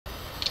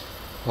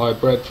Hi,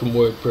 Brad from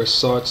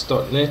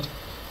WordPressSites.net.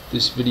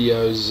 This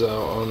video is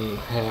on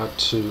how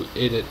to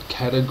edit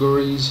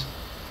categories,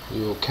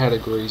 your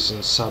categories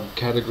and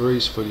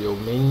subcategories for your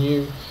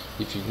menu.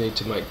 If you need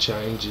to make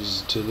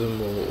changes to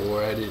them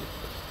or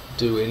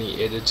do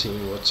any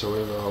editing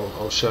whatsoever,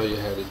 I'll show you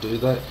how to do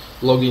that.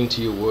 Log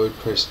into your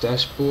WordPress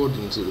dashboard,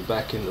 into the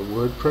back end of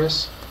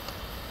WordPress.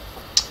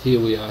 Here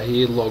we are,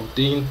 here logged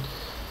in,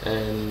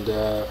 and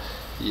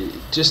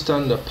just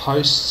under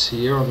posts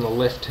here on the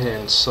left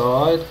hand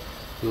side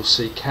you'll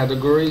see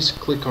categories.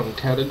 Click on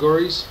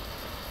categories,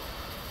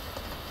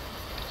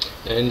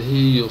 and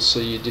here you'll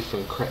see your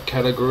different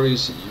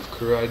categories that you've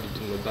created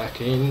in the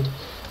back end.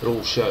 It'll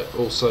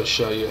also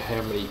show you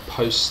how many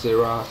posts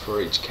there are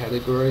for each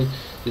category.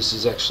 This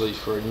is actually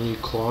for a new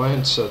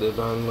client, so they've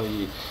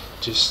only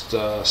just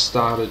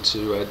started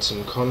to add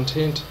some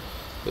content,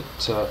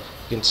 but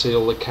you can see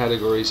all the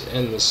categories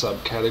and the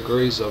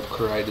subcategories. I've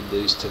created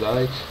these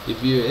today.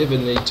 If you ever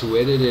need to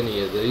edit any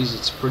of these,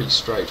 it's pretty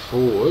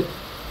straightforward.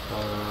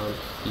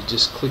 You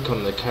just click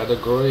on the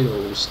category.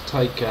 We'll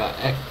take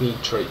acne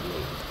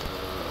treatment.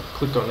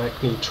 Click on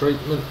acne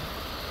treatment.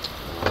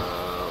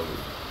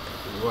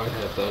 You won't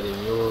have that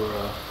in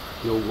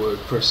your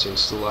WordPress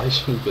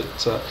installation,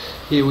 but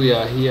here we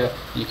are. Here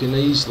you can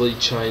easily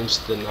change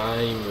the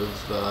name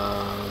of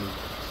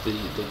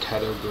the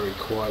category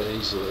quite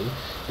easily.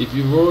 If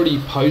you've already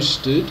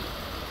posted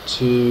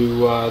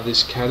to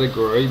this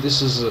category,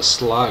 this is a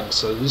slug,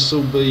 so this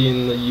will be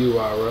in the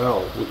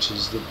URL, which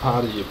is the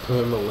part of your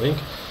permalink.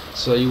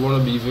 So you want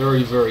to be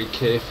very, very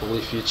careful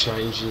if you're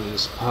changing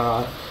this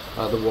part,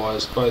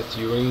 otherwise both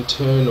your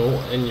internal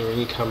and your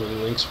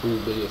incoming links will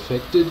be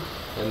affected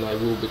and they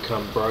will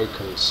become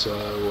broken. So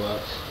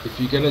if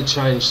you're going to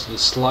change the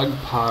slug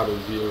part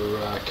of your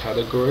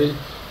category,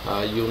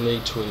 you'll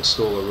need to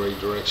install a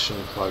redirection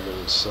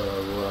plugin,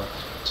 so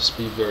just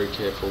be very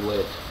careful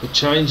there. But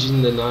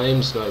changing the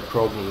names, no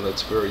problem,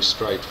 that's very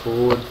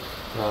straightforward.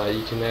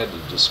 You can add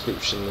a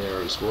description there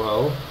as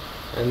well,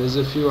 and there's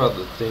a few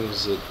other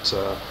things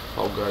that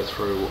I'll go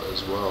through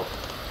as well.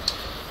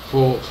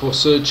 For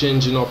search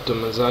engine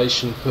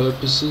optimization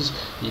purposes,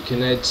 you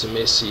can add some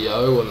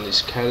SEO on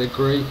this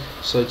category,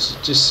 so it's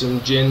just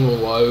some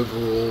general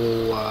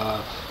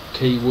overall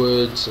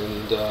keywords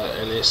and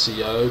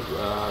SEO.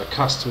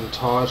 Custom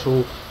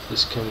title,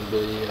 this can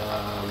be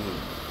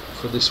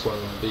for this one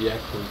will be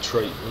acne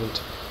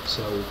treatment,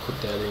 so we'll put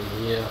that in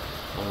here.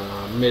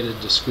 Meta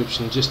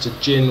description, just a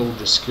general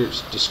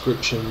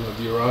description of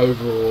your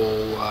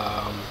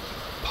overall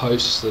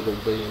posts that will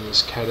be in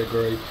this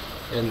category,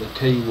 and the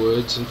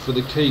keywords. And for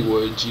the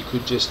keywords, you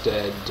could just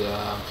add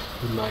the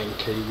main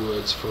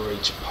keywords for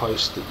each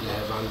post that you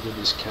have under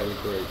this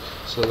category,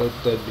 so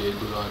that'd be a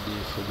good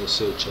idea for the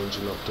search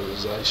engine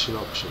optimization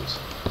options.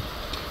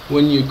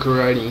 When you're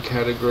creating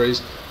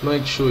categories,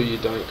 make sure you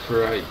don't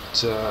create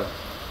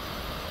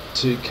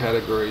two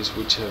categories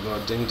which have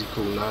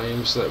identical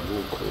names. That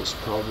will cause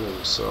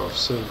problems, so I've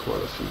seen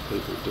quite a few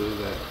people do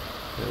that,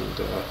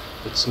 and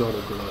it's not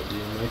a good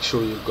idea. Make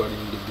sure you've got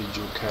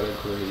individual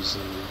categories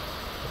and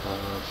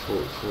for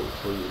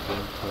your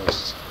blog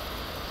posts.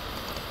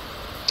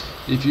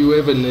 If you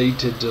ever need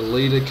to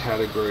delete a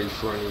category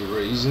for any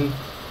reason,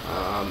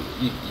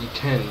 you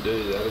can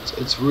do that.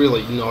 It's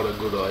really not a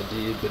good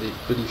idea,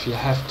 but if you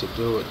have to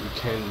do it, you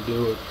can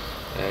do it,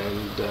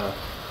 and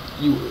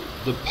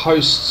the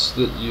posts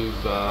that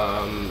you've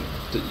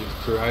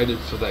created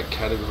for that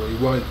category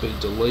won't be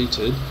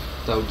deleted.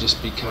 They'll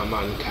just become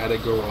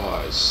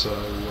uncategorized, so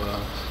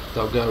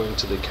they'll go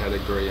into the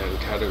category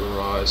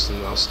uncategorized,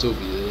 and they'll still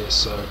be there,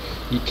 so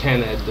you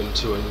can add them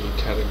to a new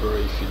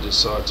category if you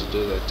decide to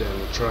do that down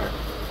the track.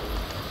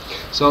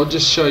 So I'll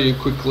just show you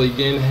quickly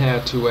again how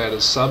to add a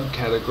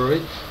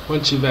subcategory.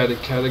 Once you've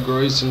added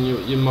categories, and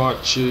you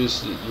might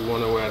choose that you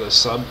want to add a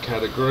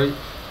subcategory,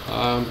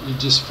 you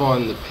just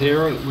find the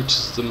parent, which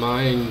is the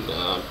main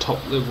top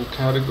level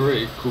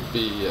category. It could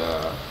be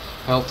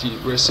healthy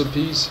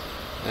recipes,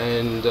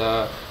 and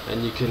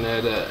you can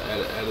add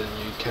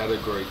a new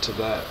category to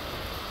that.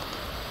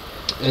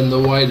 And the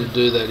way to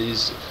do that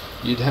is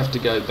you'd have to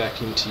go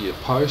back into your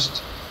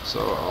post, so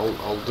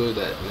I'll do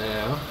that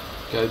now.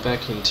 Go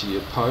back into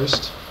your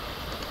post,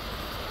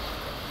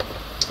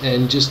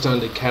 and just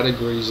under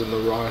categories on the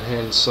right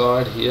hand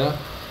side here,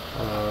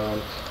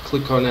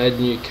 click on add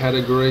new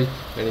category,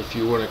 and if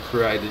you want to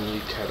create a new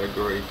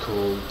category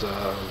called,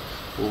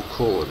 we'll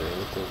call it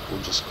anything,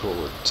 we'll just call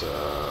it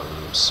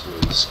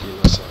smooth skin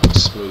or something,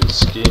 smooth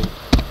skin.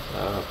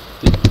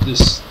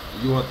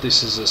 You want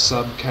this as a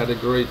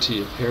subcategory to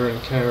your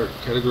parent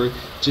category.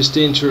 Just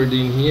enter it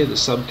in here, the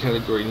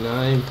subcategory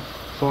name,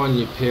 find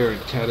your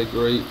parent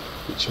category,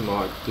 which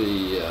might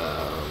be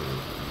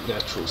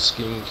natural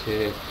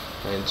skincare,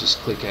 and just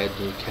click add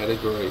new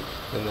category,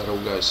 and that'll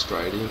go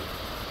straight in.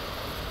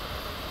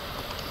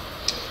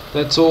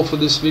 That's all for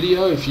this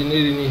video. If you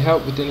need any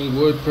help with any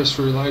WordPress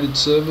related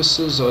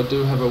services, I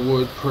do have a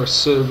WordPress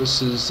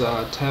services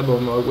tab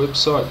on my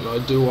website, and I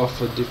do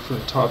offer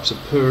different types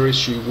of per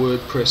issue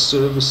WordPress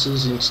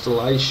services,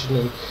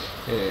 installation,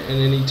 and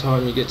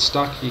anytime you get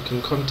stuck, you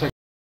can contact